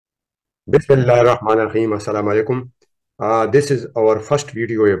Bismillahirrahmanirrahim. Assalamu alaikum. This is our first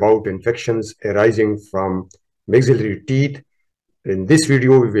video about infections arising from maxillary teeth. In this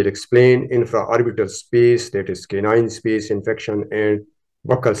video, we will explain infraorbital space, that is canine space infection, and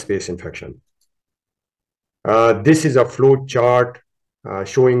buccal space infection. This is a flow chart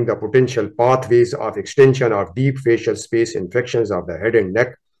showing the potential pathways of extension of deep fascial space infections of the head and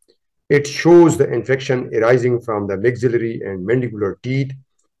neck. It shows the infection arising from the maxillary and mandibular teeth,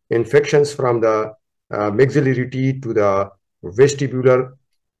 infections from the maxillary teeth to the vestibular,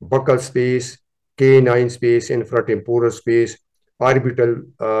 buccal space, canine space, infratemporal space,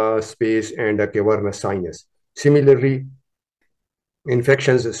 orbital space, and the cavernous sinus. Similarly,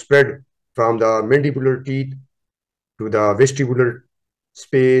 infections spread from the mandibular teeth to the vestibular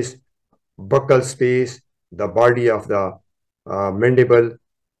space, buccal space, the body of the mandible,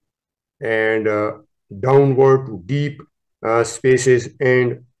 and downward to deep spaces,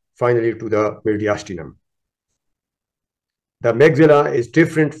 and finally to the mediastinum. The maxilla is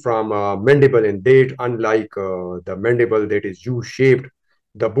different from mandible in that, unlike the mandible that is U-shaped,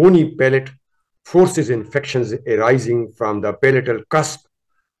 the bony palate forces infections arising from the palatal cusp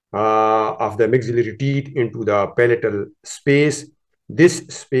of the maxillary teeth into the palatal space. This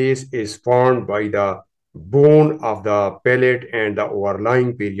space is formed by the bone of the palate, and the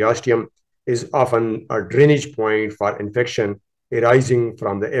overlying periosteum is often a drainage point for infection arising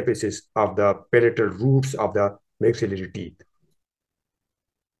from the apices of the palatal roots of the maxillary teeth.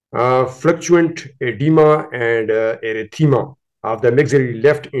 Fluctuant edema and erythema of the maxillary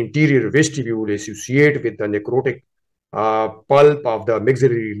left interior vestibule associate with the necrotic pulp of the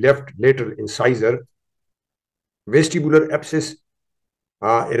maxillary left lateral incisor. Vestibular abscess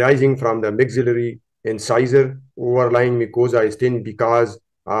arising from the maxillary incisor, overlying mucosa is thin because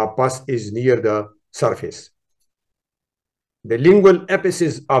pus is near the surface. The lingual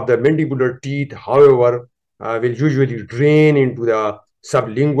apices of the mandibular teeth, however, will usually drain into the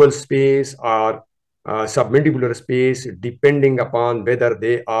sublingual space or submandibular space, depending upon whether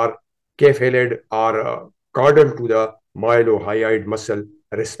they are cephalid or caudal to the mylohyoid muscle,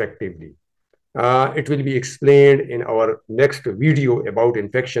 respectively. It will be explained in our next video about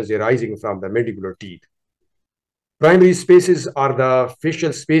infections arising from the mandibular teeth. Primary spaces are the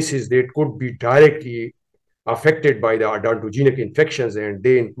fascial spaces that could be directly affected by the odontogenic infections, and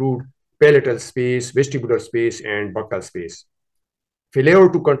they include palatal space, vestibular space, and buccal space. Failure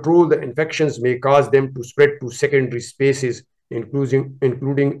to control the infections may cause them to spread to secondary spaces, including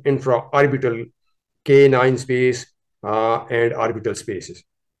infraorbital, canine space, and orbital spaces.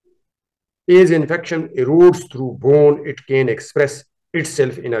 As infection erodes through bone, it can express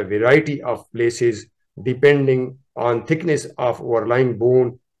itself in a variety of places depending on thickness of overlying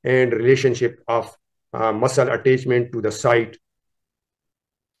bone and relationship of muscle attachment to the site.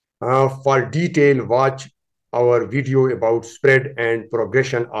 For detail, watch our video about spread and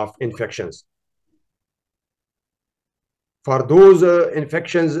progression of infections. For those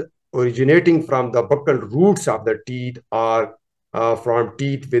infections originating from the buccal roots of the teeth or from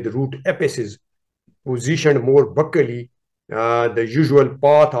teeth with root apices positioned more buccally, the usual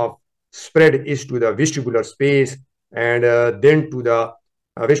path of spread is to the vestibular space, and then to the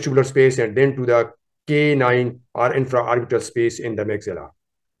vestibular space, and then to the canine or infraorbital space in the maxilla.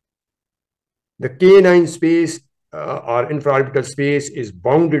 The canine space or infraorbital space is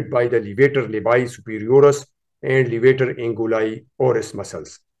bounded by the levator labii superioris and levator anguli oris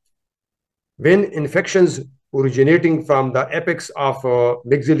muscles. When infections originating from the apex of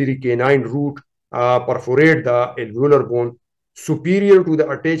maxillary canine root perforate the alveolar bone superior to the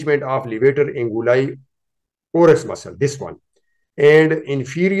attachment of levator anguli oris muscle, this one, and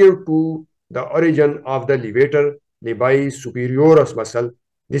inferior to the origin of the levator labii superioris muscle,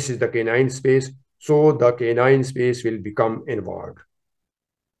 this is the canine space, so the canine space will become involved.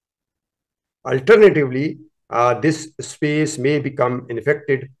 Alternatively, this space may become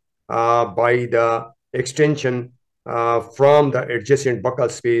infected by the extension from the adjacent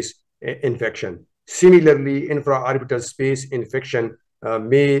buccal space infection. Similarly, infraorbital space infection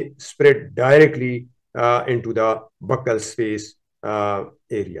may spread directly into the buccal space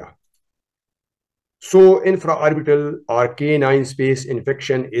area. So infraorbital or canine space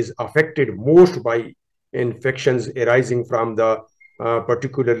infection is affected most by infections arising from the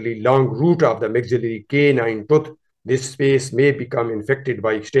particularly long root of the maxillary canine tooth. This space may become infected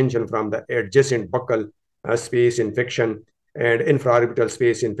by extension from the adjacent buccal space infection, and infraorbital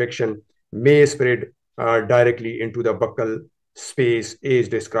space infection may spread directly into the buccal space as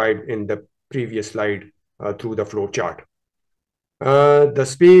described in the previous slide through the flow chart. The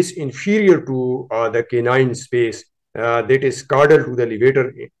space inferior to the canine space, that is caudal to the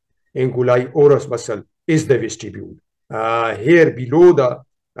levator anguli oris muscle is the vestibule. Here below the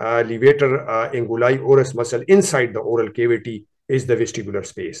levator anguli oris muscle inside the oral cavity is the vestibular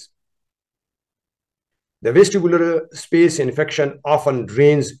space. The vestibular space infection often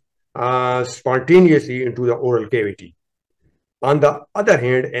drains spontaneously into the oral cavity. On the other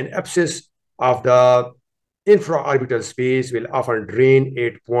hand, an abscess of the infraorbital space will often drain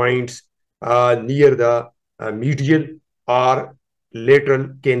at points near the medial or lateral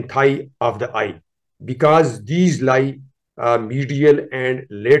canthi of the eye, because these lie medial and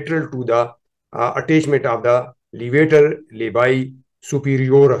lateral to the attachment of the levator labii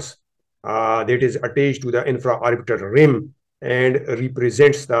superioris, that is attached to the infraorbital rim and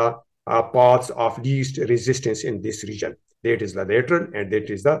represents the paths of least resistance in this region. That is the lateral and that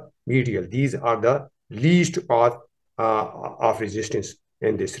is the medial. These are the least path of resistance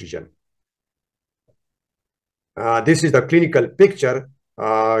in this region. This is the clinical picture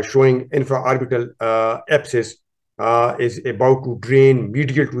showing infraorbital abscess is about to drain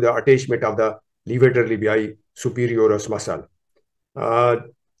medial to the attachment of the levator labii superioris muscle.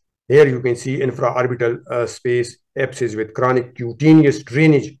 Here you can see infraorbital space abscess with chronic cutaneous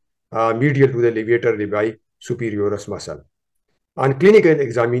drainage medial to the levator labii superioris muscle. On clinical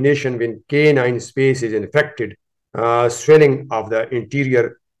examination, when canine space is infected, swelling of the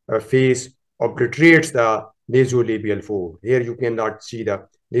interior face obliterates the nasolabial fold. Here you cannot see the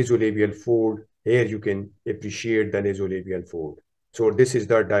nasolabial fold. Here you can appreciate the nasolabial fold. So this is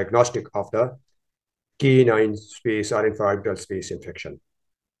the diagnostic of the canine space or infraorbital space infection.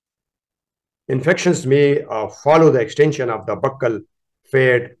 Infections may follow the extension of the buccal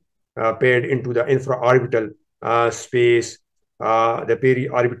pad into the infraorbital space, the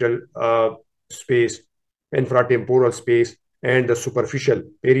periorbital space, infratemporal space, and the superficial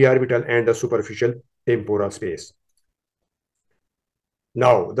periorbital and the superficial temporal space.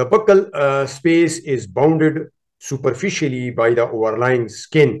 Now, the buccal space is bounded superficially by the overlying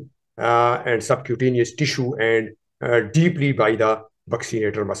skin and subcutaneous tissue and deeply by the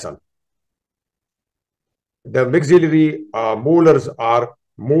buccinator muscle. The maxillary molars are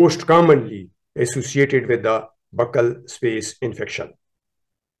most commonly associated with the buccal space infection.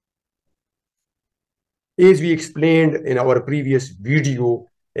 As we explained in our previous video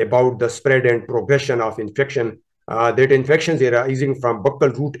about the spread and progression of infection, that infections arising from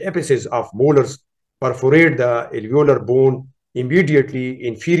buccal root apices of molars perforate the alveolar bone immediately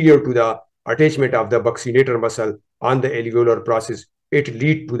inferior to the attachment of the buccinator muscle on the alveolar process. It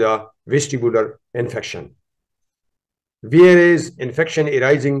leads to the vestibular infection. Whereas infection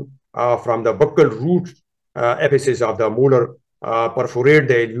arising from the buccal root apices of the molar perforate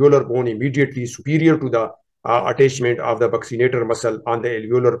the alveolar bone immediately superior to the attachment of the buccinator muscle on the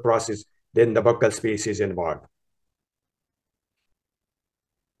alveolar process, then the buccal space is involved.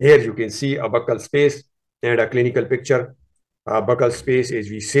 Here you can see a buccal space and a clinical picture. Buccal space, as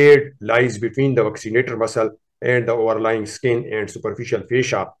we said, lies between the buccinator muscle and the overlying skin and superficial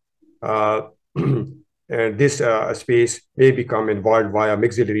fascia. And this space may become involved via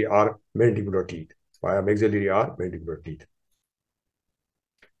maxillary or mandibular teeth.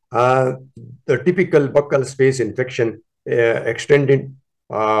 The typical buccal space infection extended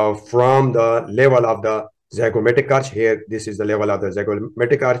from the level of the zygomatic arch. Here, this is the level of the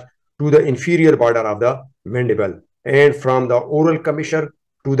zygomatic arch to the inferior border of the mandible, and from the oral commissure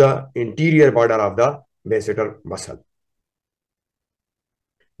to the interior border of the masseter muscle.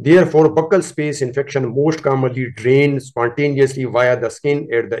 Therefore, buccal space infection most commonly drains spontaneously via the skin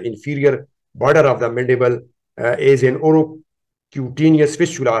at the inferior border of the mandible as an orocutaneous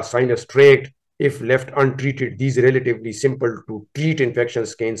fistula or sinus tract. If left untreated, these relatively simple to treat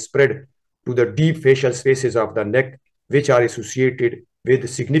infections can spread to the deep facial spaces of the neck, which are associated with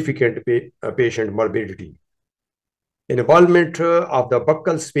significant patient morbidity. Involvement of the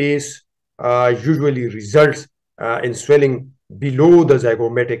buccal space usually results in swelling below the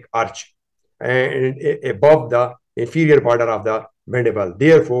zygomatic arch and above the inferior border of the mandible.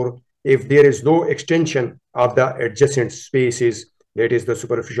 Therefore, if there is no extension of the adjacent spaces, that is the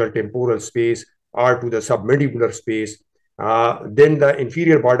superficial temporal space or to the submandibular space, then the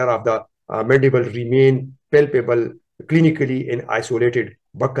inferior border of the mandible remain palpable clinically in isolated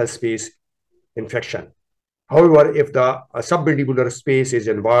buccal space infection. However, if the submandibular space is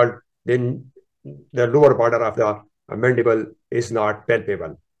involved, then the lower border of the mandible is not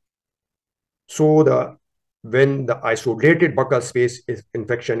palpable. So when the isolated buccal space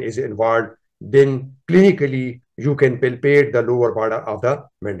infection is involved, then clinically you can palpate the lower border of the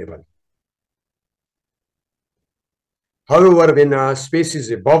mandible. However, when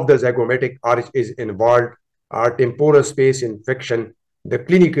spaces above the zygomatic arch is involved, temporal space infection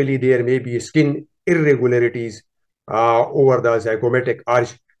Clinically, there may be skin irregularities over the zygomatic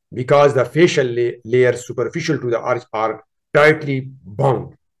arch because the facial layers superficial to the arch are tightly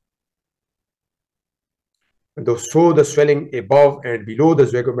bound. So the swelling above and below the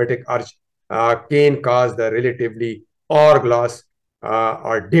zygomatic arch can cause the relatively hourglass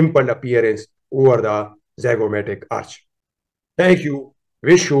or dimpled appearance over the zygomatic arch. Thank you.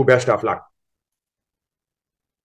 Wish you best of luck.